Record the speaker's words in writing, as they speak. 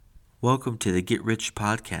Welcome to the Get Rich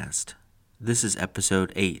Podcast. This is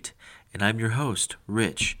episode 8, and I'm your host,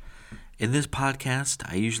 Rich. In this podcast,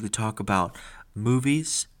 I usually talk about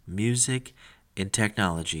movies, music, and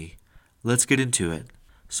technology. Let's get into it.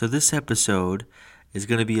 So this episode is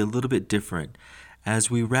going to be a little bit different. As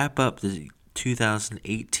we wrap up the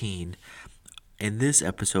 2018, in this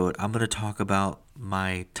episode, I'm going to talk about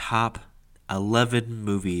my top 11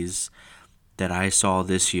 movies that I saw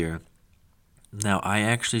this year. Now, I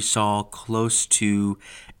actually saw close to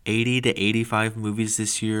 80 to 85 movies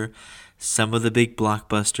this year. Some of the big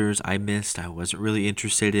blockbusters I missed, I wasn't really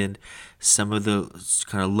interested in. Some of the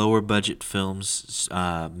kind of lower budget films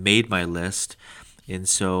made my list. And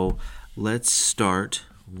so let's start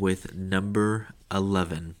with number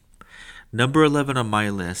 11. Number 11 on my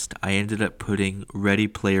list, I ended up putting Ready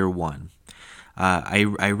Player One.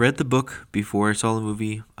 I read the book before I saw the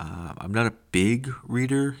movie. I'm not a big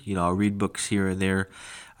reader. I'll read books here and there.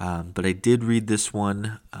 But I did read this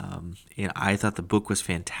one, and I thought the book was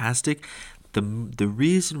fantastic. The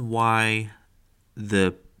reason why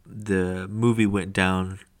the movie went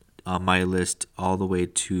down on my list all the way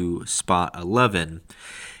to spot 11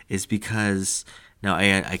 is because now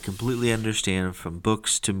I completely understand from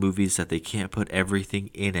books to movies that they can't put everything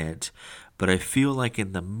in it, but I feel like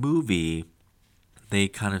in the movie they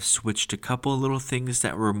kind of switched a couple of little things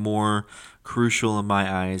that were more crucial in my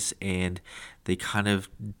eyes, and they kind of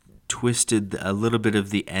twisted a little bit of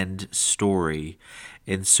the end story.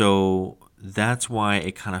 And so that's why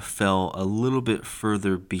it kind of fell a little bit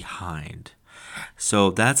further behind. So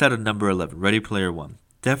that's at a number 11, Ready Player One.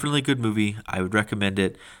 Definitely a good movie. I would recommend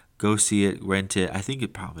it. Go see it, rent it. I think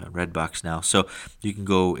it's probably on Redbox now, so you can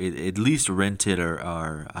go at least rent it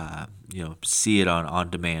or see it on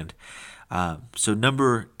demand. So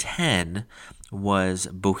number 10 was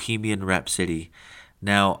Bohemian Rhapsody.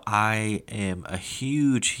 Now, I am a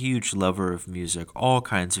huge lover of music, all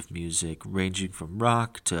kinds of music, ranging from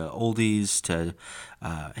rock to oldies to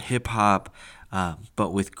hip-hop.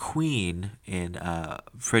 But with Queen and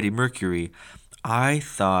Freddie Mercury, I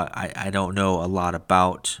thought, I don't know a lot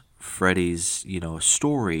about Freddie's,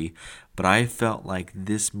 story, but I felt like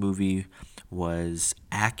this movie was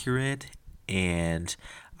accurate, and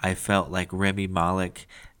I felt like Rami Malek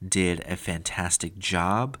did a fantastic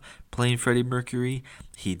job playing Freddie Mercury.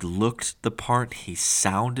 He looked the part. He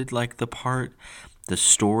sounded like the part. The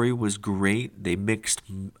story was great. They mixed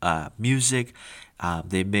music.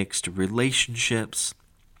 They mixed relationships.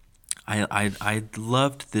 I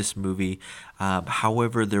loved this movie.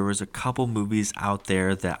 However, there was a couple movies out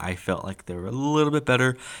there that I felt like they were a little bit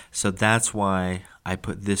better. So that's why I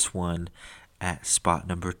put this one at spot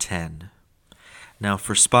number 10. Now,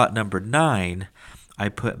 for spot number 9, I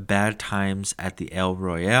put Bad Times at the El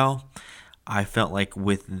Royale. I felt like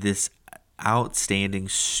with this outstanding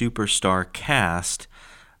superstar cast,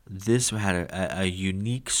 this had a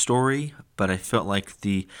unique story, but I felt like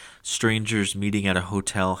the strangers meeting at a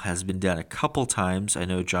hotel has been done a couple times. I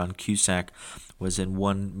know John Cusack was in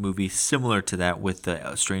one movie similar to that with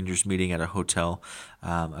the strangers meeting at a hotel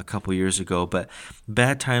a couple years ago. But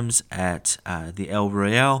Bad Times at the El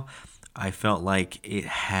Royale, I felt like it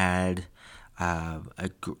had an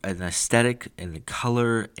aesthetic and a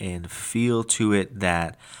color and feel to it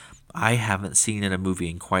that I haven't seen in a movie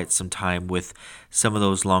in quite some time, with some of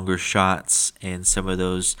those longer shots and some of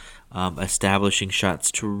those establishing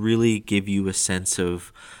shots to really give you a sense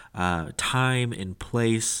of time and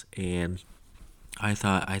place. And I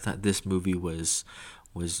thought this movie was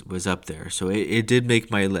up there, so it did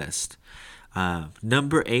make my list.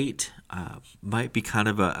 Number 8 might be kind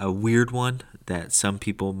of a weird one that some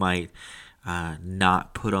people might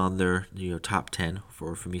not put on their top 10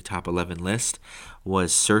 for me top 11 list,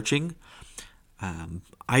 was Searching.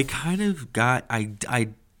 I kind of got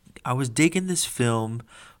I was digging this film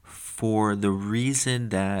for the reason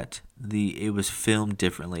that it was filmed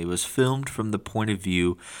differently. It was filmed from the point of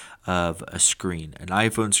view of a screen, an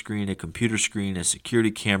iPhone screen, a computer screen, a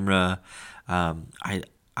security camera.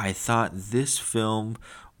 I thought this film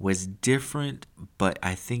was different, but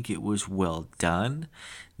I think it was well done.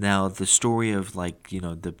 Now, the story of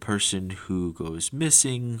the person who goes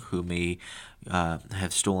missing, who may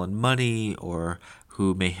have stolen money or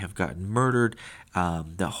who may have gotten murdered,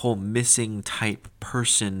 the whole missing type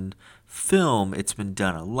person film, it's been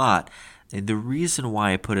done a lot. And the reason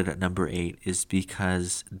why I put it at number 8 is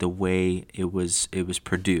because the way it was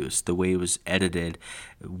produced, the way it was edited,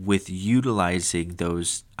 with utilizing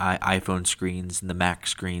those iPhone screens and the Mac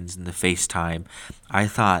screens and the FaceTime, I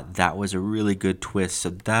thought that was a really good twist.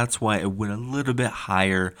 So that's why it went a little bit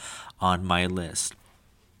higher on my list.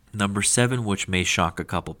 Number 7, which may shock a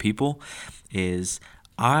couple people, is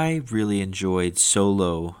I really enjoyed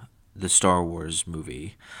Solo, the Star Wars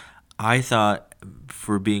movie. I thought,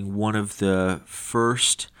 for being one of the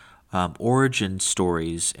first origin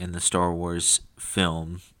stories in the Star Wars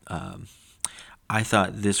film, I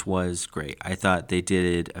thought this was great. I thought they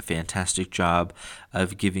did a fantastic job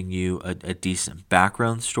of giving you a decent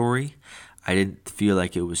background story. I didn't feel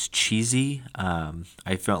like it was cheesy.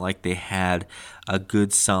 I felt like they had a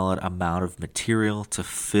good, solid amount of material to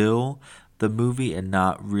fill the movie and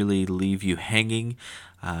not really leave you hanging.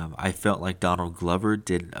 I felt like Donald Glover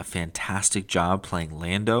did a fantastic job playing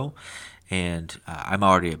Lando. And I'm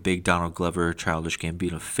already a big Donald Glover, Childish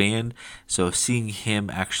Gambino fan, so seeing him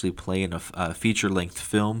actually play in a feature-length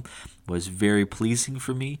film was very pleasing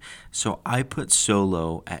for me. So I put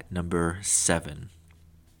Solo at number 7.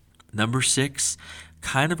 Number 6,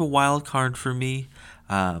 kind of a wild card for me,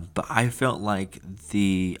 but I felt like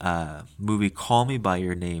the movie Call Me By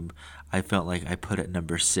Your Name, I felt like I put at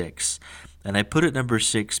number 6. And I put it number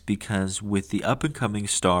 6 because with the up and coming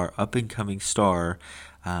star,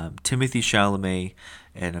 Timothy Chalamet,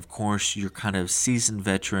 and of course your kind of seasoned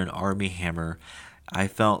veteran Army Hammer, I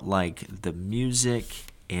felt like the music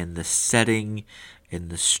and the setting and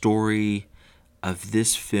the story of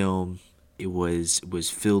this film, it was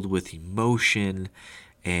filled with emotion,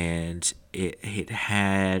 and it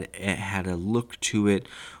had a look to it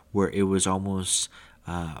where it was almost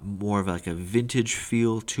more of like a vintage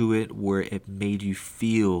feel to it, where it made you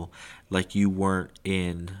feel like you weren't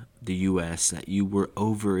in the U.S., that you were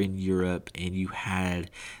over in Europe, and you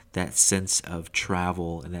had that sense of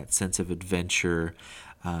travel and that sense of adventure,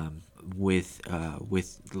 with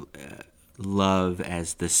love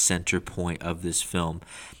as the center point of this film.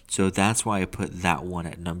 So that's why I put that one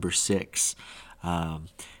at number 6. Um,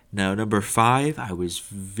 Now, number 5, I was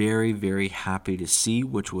very, very happy to see,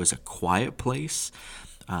 which was A Quiet Place.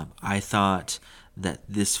 I thought that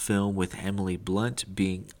this film, with Emily Blunt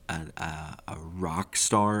being a rock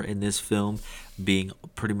star in this film, being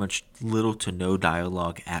pretty much little to no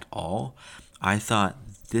dialogue at all, I thought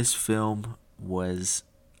this film was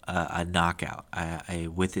a knockout.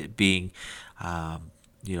 With it being, on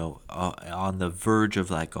the verge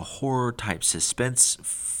of like a horror type suspense.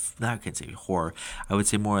 Not, I can't say horror. I would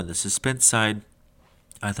say more on the suspense side.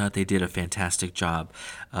 I thought they did a fantastic job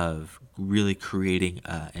of really creating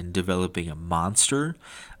and developing a monster.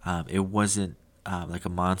 It wasn't like a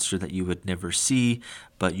monster that you would never see,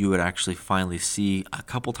 but you would actually finally see a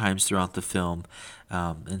couple times throughout the film.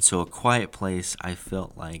 And so A Quiet Place, I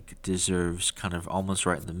felt like deserves kind of almost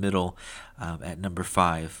right in the middle at number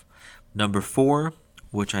 5. Number 4,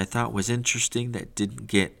 which I thought was interesting, that didn't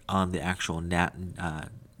get on the actual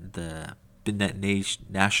the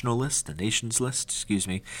national list, the nation's list, excuse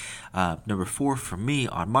me. Number 4 for me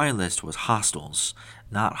on my list was Hostels,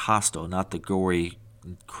 not Hostel, not the gory,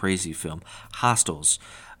 crazy film. Hostels.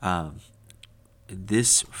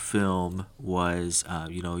 This film was,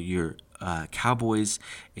 your cowboys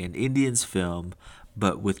and Indians film,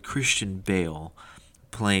 but with Christian Bale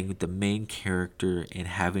playing the main character and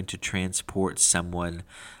having to transport someone,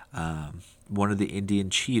 one of the Indian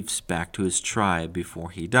chiefs, back to his tribe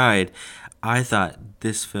before he died. I thought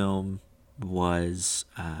this film was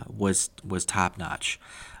top notch.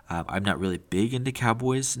 I'm not really big into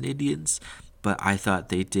cowboys and Indians, but I thought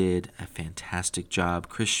they did a fantastic job.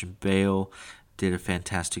 Christian Bale did a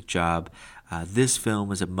fantastic job. This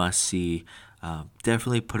film is a must see.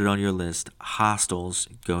 Definitely put it on your list. Hostels,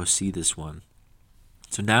 go see this one.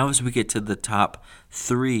 So now, as we get to the top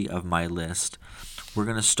 3 of my list, we're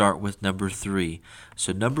going to start with number 3.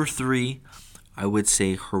 So number 3, I would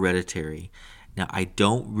say Hereditary. Now, I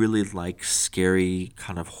don't really like scary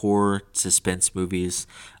kind of horror suspense movies,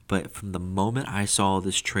 but from the moment I saw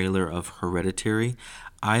this trailer of Hereditary,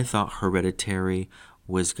 I thought Hereditary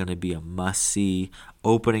was going to be a must-see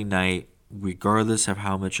opening night. Regardless of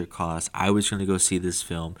how much it costs, I was going to go see this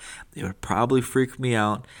film. It would probably freak me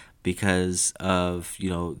out because of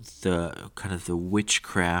the kind of the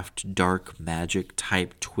witchcraft, dark magic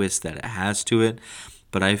type twist that it has to it.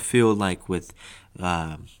 But I feel like with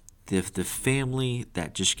the family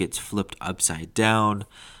that just gets flipped upside down,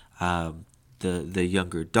 the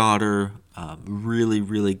younger daughter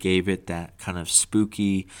really gave it that kind of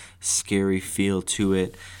spooky, scary feel to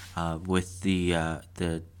it, with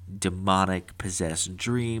the demonic possessed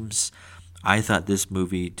dreams. I thought this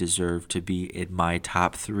movie deserved to be in my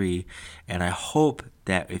top 3, and I hope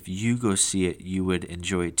that if you go see it, you would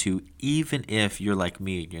enjoy it too, even if you're like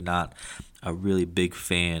me and you're not a really big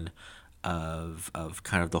fan of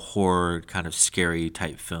kind of the horror, kind of scary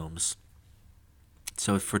type films.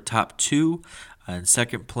 So for top 2, in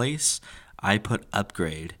second place, I put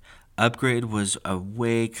Upgrade. Upgrade was a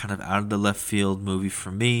way kind of out of the left field movie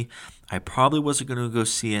for me. I probably wasn't going to go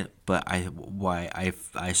see it, but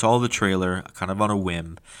I saw the trailer kind of on a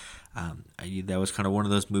whim. That was kind of one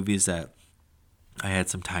of those movies that I had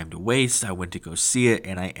some time to waste. I went to go see it,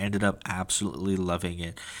 and I ended up absolutely loving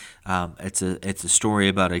it. It's a story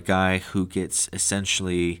about a guy who gets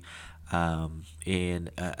essentially in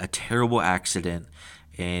a terrible accident,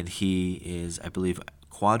 and he is, I believe,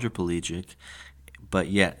 quadriplegic. But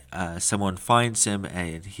yet, someone finds him,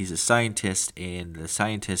 and he's a scientist, and the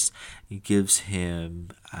scientist gives him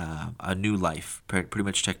a new life, pretty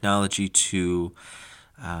much technology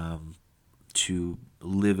um, to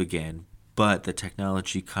live again. But the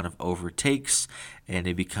technology kind of overtakes, and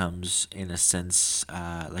it becomes, in a sense,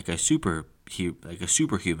 like a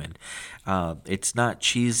superhuman. It's not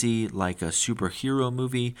cheesy like a superhero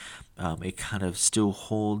movie. It kind of still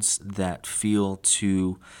holds that feel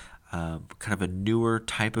to kind of a newer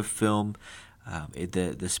type of film.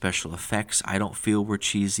 The special effects I don't feel were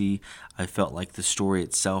cheesy. I felt like the story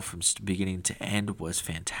itself from beginning to end was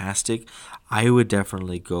fantastic. I would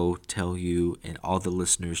definitely go tell you and all the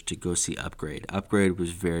listeners to go see Upgrade. Upgrade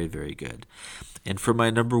was very, very good. And for my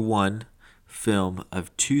number one film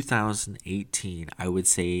of 2018, I would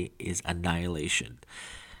say is Annihilation.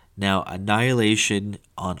 Now, Annihilation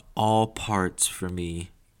on all parts for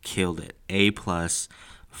me killed it. A plus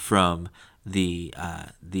from the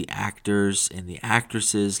actors and the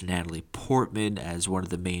actresses. Natalie Portman as one of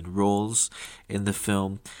the main roles in the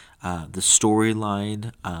film. The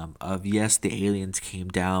storyline of, yes, the aliens came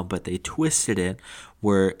down, but they twisted it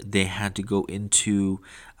where they had to go into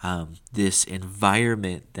this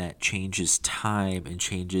environment that changes time and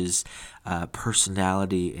changes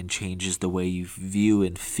personality and changes the way you view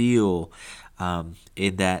and feel.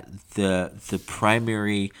 In that the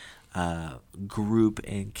primary group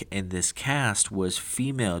in this cast was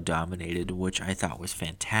female dominated, which I thought was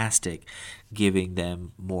fantastic, giving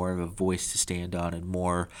them more of a voice to stand on and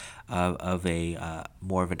more of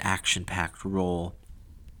an action packed role.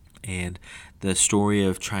 And the story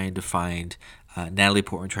of trying to find Natalie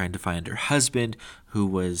Portman trying to find her husband, who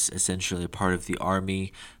was essentially a part of the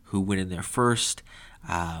army, who went in there first.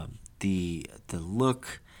 The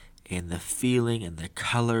look and the feeling and the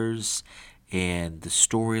colors and the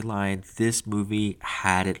storyline. This movie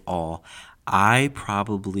had it all. I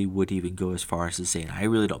probably would even go as far as to say, and I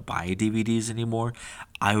really don't buy DVDs anymore,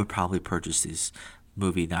 I would probably purchase this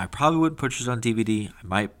movie. Now, I probably wouldn't purchase it on DVD. I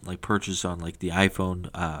might like purchase on like the iPhone,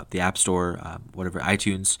 the App Store, whatever,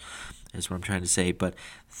 iTunes is what I'm trying to say. But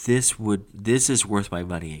this is worth my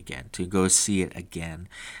money again, to go see it again.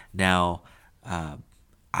 Now,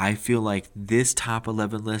 I feel like this top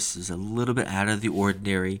 11 list is a little bit out of the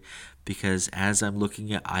ordinary because as I'm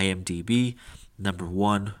looking at IMDb, number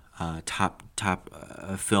one top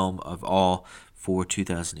film of all for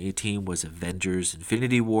 2018 was Avengers: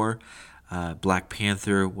 Infinity War. Black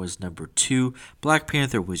Panther was number two. Black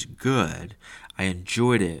Panther was good. I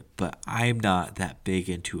enjoyed it, but I'm not that big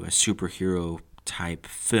into a superhero type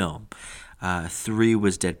film. Three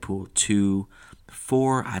was Deadpool 2.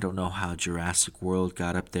 Four, I don't know how Jurassic World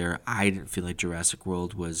got up there. I didn't feel like Jurassic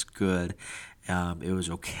World was good. It was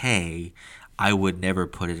okay. I would never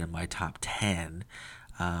put it in my top 10.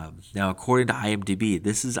 Now, according to IMDb,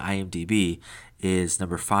 this is IMDb, is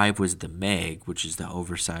number 5 was The Meg, which is the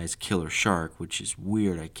oversized killer shark, which is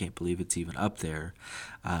weird. I can't believe it's even up there.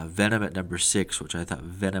 Venom at number 6, which I thought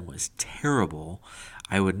Venom was terrible.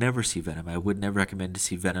 I would never see Venom. I would never recommend to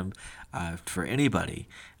see Venom for anybody.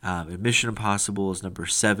 And Mission Impossible is number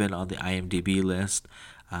 7 on the IMDb list.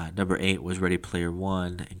 Number 8 was Ready Player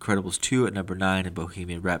One. Incredibles 2 at number 9, and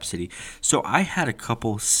Bohemian Rhapsody. So I had a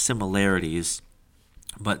couple similarities,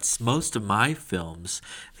 but most of my films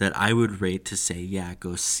that I would rate to say, yeah,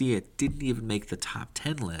 go see it, didn't even make the top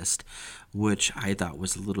 10 list, which I thought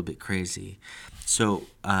was a little bit crazy. So,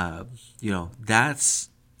 that's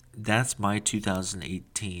my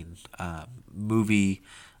 2018 movie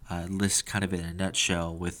list, kind of in a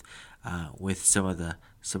nutshell, with some of the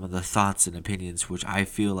thoughts and opinions, which I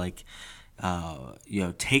feel like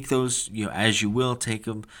take those as you will. Take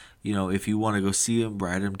them, if you want to go see them,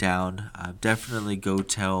 write them down. Definitely go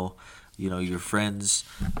tell your friends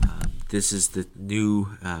this is the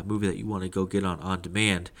new movie that you want to go get on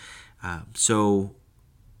demand. So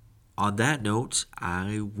on that note,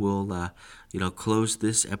 I will close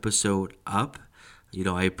this episode up.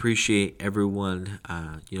 I appreciate everyone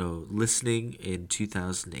listening in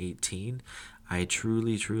 2018. I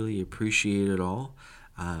truly, truly appreciate it all.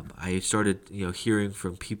 I started hearing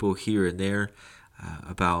from people here and there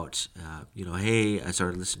about hey, I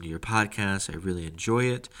started listening to your podcast. I really enjoy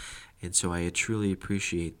it. and so I truly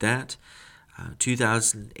appreciate that.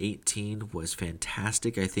 2018 was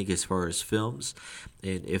fantastic, I think, as far as films,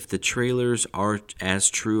 and if the trailers are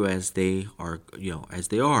as true as they are,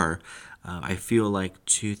 I feel like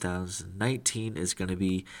 2019 is going to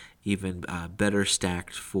be even better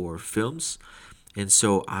stacked for films. And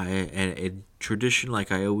so in tradition,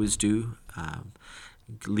 like I always do,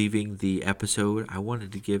 leaving the episode, I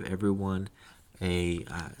wanted to give everyone an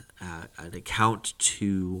account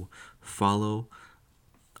to follow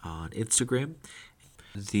on Instagram.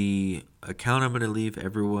 The account I'm going to leave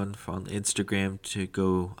everyone on Instagram to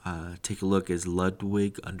go take a look is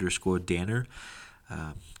Ludwig_Danner.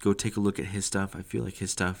 Go take a look at his stuff. I feel like his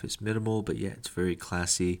stuff is minimal, but yeah, it's very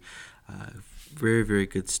classy. Very, very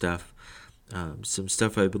good stuff. Some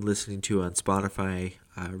stuff I've been listening to on Spotify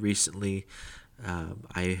recently.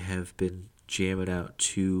 I have been jamming out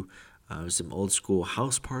to some old school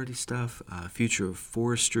house party stuff, Future of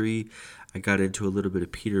Forestry. I got into a little bit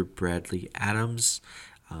of Peter Bradley Adams.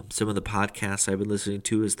 Some of the podcasts I've been listening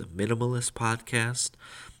to is the Minimalist podcast.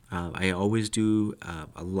 I always do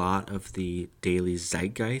a lot of the Daily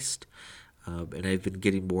Zeitgeist, and I've been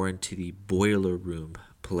getting more into the Boiler Room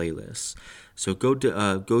playlist. So go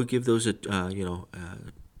give those a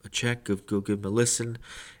check. Go give them a listen.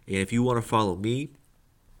 And if you want to follow me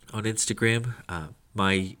on Instagram,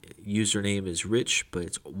 my username is Rich, but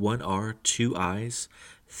it's 1R, 2 I's,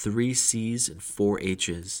 3 C's, and 4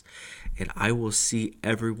 H's. And I will see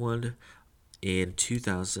everyone in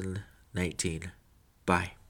 2019. Bye.